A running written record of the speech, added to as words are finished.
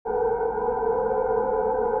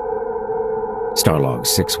Starlog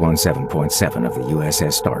 617.7 of the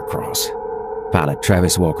USS Starcross. Pilot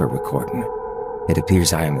Travis Walker recording. It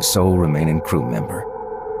appears I am the sole remaining crew member.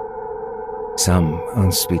 Some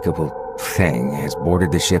unspeakable thing has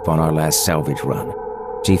boarded the ship on our last salvage run.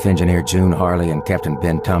 Chief Engineer June Harley and Captain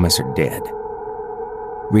Ben Thomas are dead.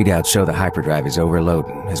 Readouts show the hyperdrive is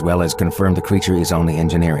overloading, as well as confirm the creature is on the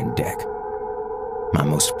engineering deck. My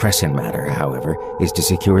most pressing matter, however, is to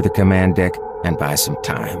secure the command deck and buy some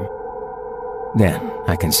time. Then,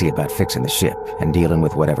 I can see about fixing the ship and dealing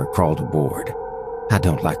with whatever crawled aboard. I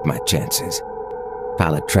don't like my chances.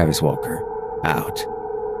 Pilot Travis Walker, out.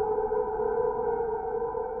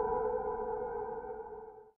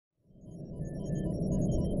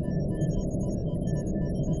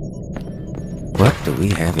 What do we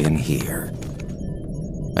have in here?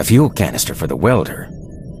 A fuel canister for the welder.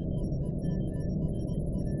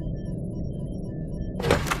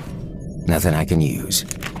 Nothing I can use.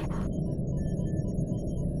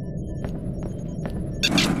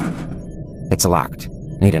 It's locked.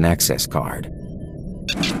 Need an access card.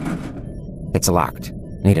 It's locked.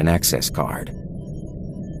 Need an access card.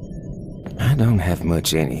 I don't have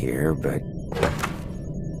much in here, but...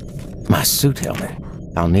 my suit helmet.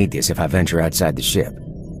 I'll need this if I venture outside the ship.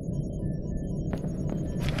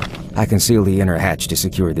 I can seal the inner hatch to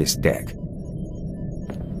secure this deck.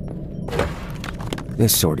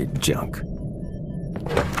 This sorted junk.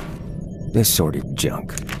 This sorted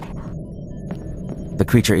junk. The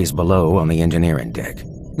creature is below on the engineering deck.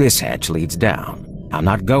 This hatch leads down. I'm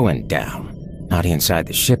not going down. Not inside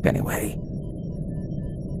the ship, anyway.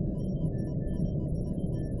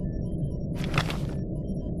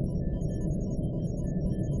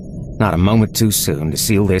 Not a moment too soon to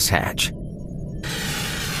seal this hatch.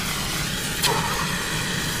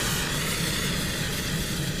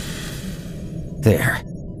 There.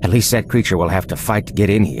 At least that creature will have to fight to get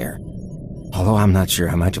in here. Although I'm not sure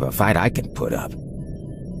how much of a fight I can put up.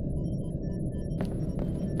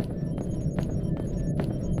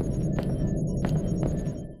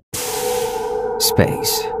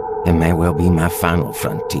 Space. It may well be my final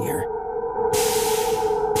frontier.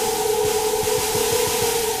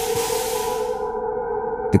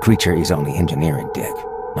 The creature is on the engineering deck.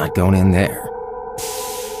 Not going in there.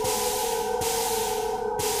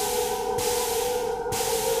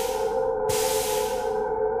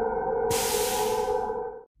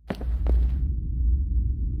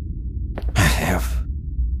 I have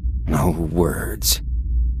no words.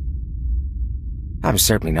 I'm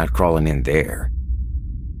certainly not crawling in there.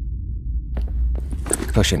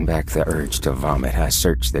 Pushing back the urge to vomit, I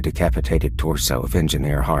search the decapitated torso of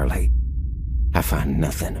Engineer Harley. I find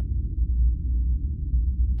nothing.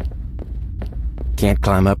 Can't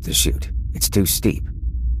climb up the chute. It's too steep.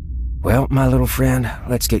 Well, my little friend,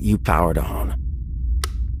 let's get you powered on.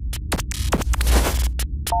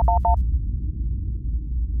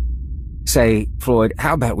 Say, Floyd,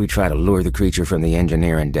 how about we try to lure the creature from the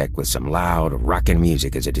engineering deck with some loud, rocking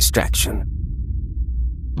music as a distraction?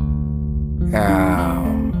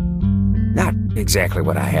 Not exactly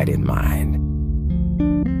what I had in mind.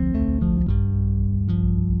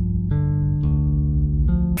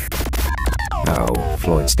 Oh,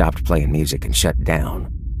 Floyd stopped playing music and shut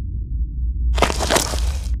down.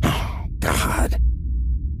 Oh, God.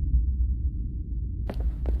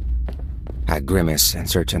 I grimace and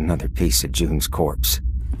search another piece of June's corpse.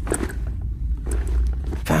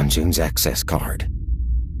 Found June's access card.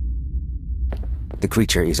 The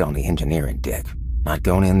creature is on the engineering deck. Not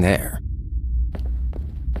going in there.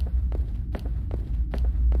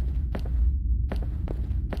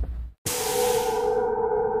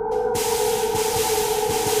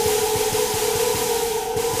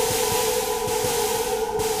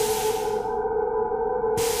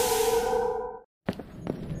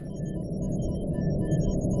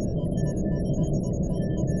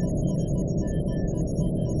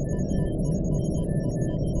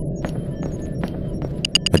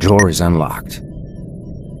 The drawer is unlocked.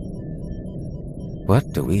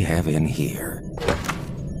 What do we have in here?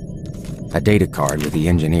 A data card with the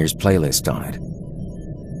engineer's playlist on it.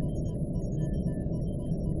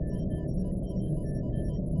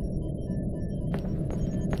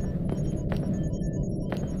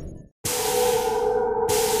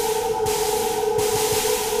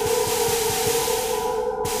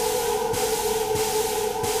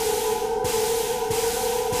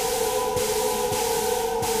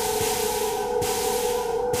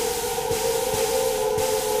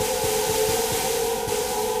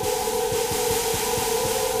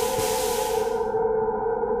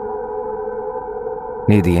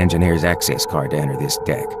 Need the engineer's access card to enter this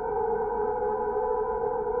deck.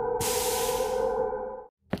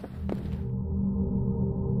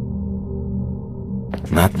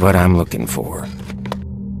 Not what I'm looking for.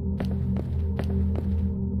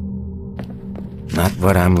 Not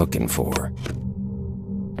what I'm looking for.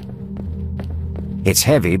 It's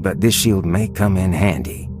heavy, but this shield may come in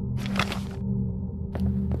handy.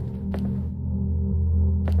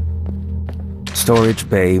 Storage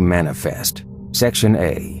Bay Manifest. Section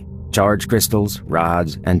A. Charge crystals,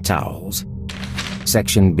 rods, and towels.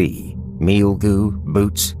 Section B. Meal goo,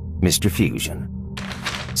 boots, Mr. Fusion.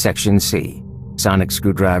 Section C. Sonic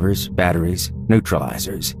screwdrivers, batteries,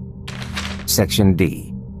 neutralizers. Section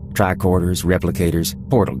D. Tricorders, replicators,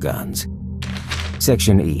 portal guns.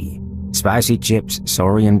 Section E. Spicy chips,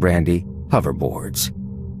 Saurian brandy, hoverboards.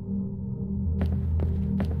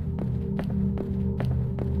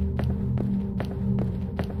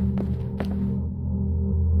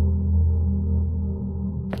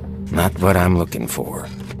 Not what I'm looking for.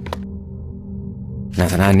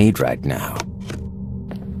 Nothing I need right now.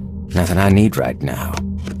 Nothing I need right now.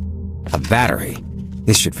 A battery.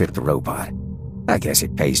 This should fit the robot. I guess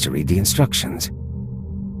it pays to read the instructions.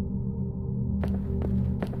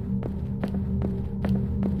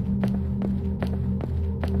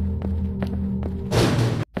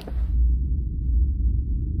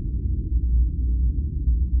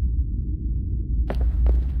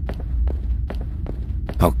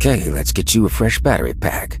 Okay, let's get you a fresh battery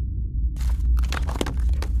pack.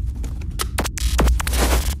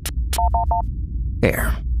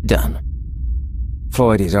 There, done.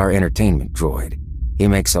 Floyd is our entertainment droid. He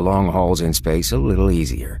makes the long hauls in space a little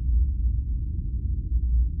easier.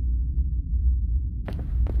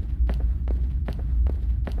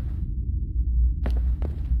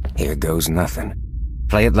 Here goes nothing.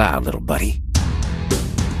 Play it loud, little buddy.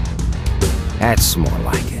 That's more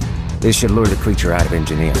like it. This should lure the creature out of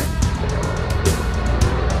engineering.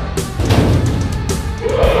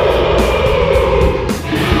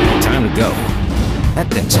 Time to go. That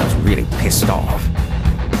thing sounds really pissed off.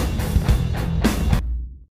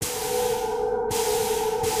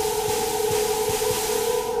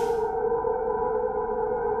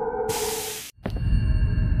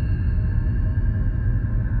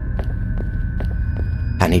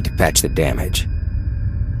 I need to patch the damage.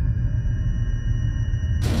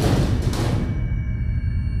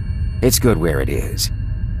 It's good where it is.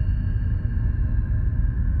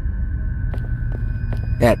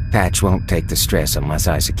 That patch won't take the stress unless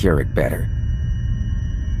I secure it better.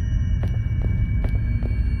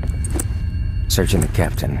 Searching the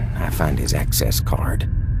captain, I find his access card.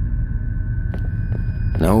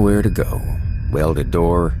 Nowhere to go. Welded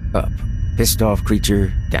door, up. Pissed off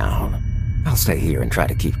creature, down. I'll stay here and try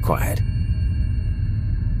to keep quiet.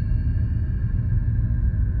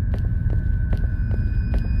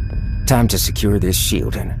 Time to secure this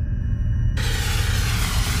shielding.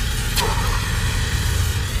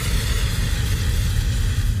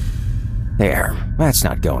 There, that's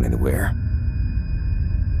not going anywhere.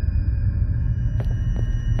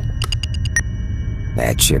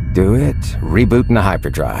 That should do it. Rebooting the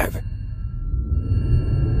hyperdrive.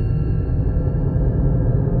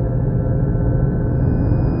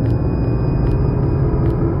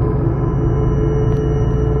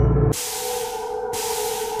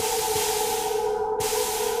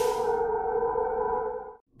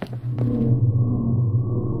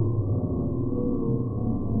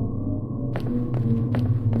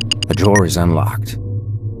 The drawer is unlocked.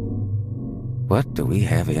 What do we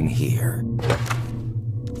have in here?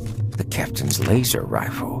 The captain's laser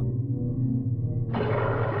rifle.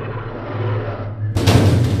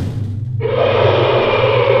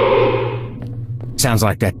 Sounds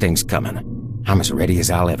like that thing's coming. I'm as ready as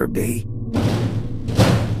I'll ever be.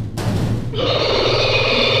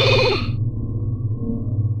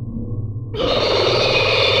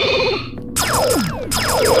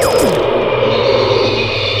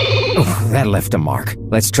 Oh, that left a mark.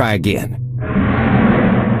 Let's try again.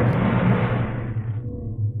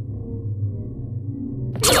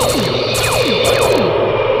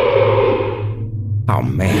 Oh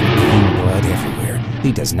man, green blood everywhere.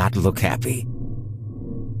 He does not look happy.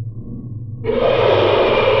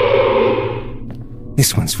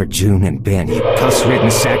 This one's for June and Ben, you pus-ridden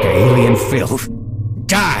sack of alien filth.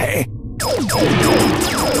 Die!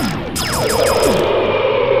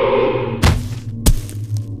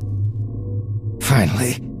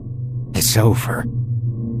 Finally, it's over.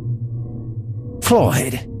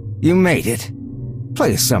 Floyd, you made it.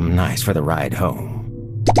 Play us something nice for the ride home.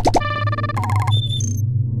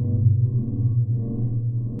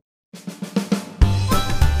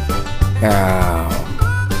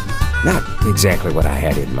 Oh, not exactly what I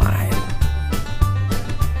had in mind.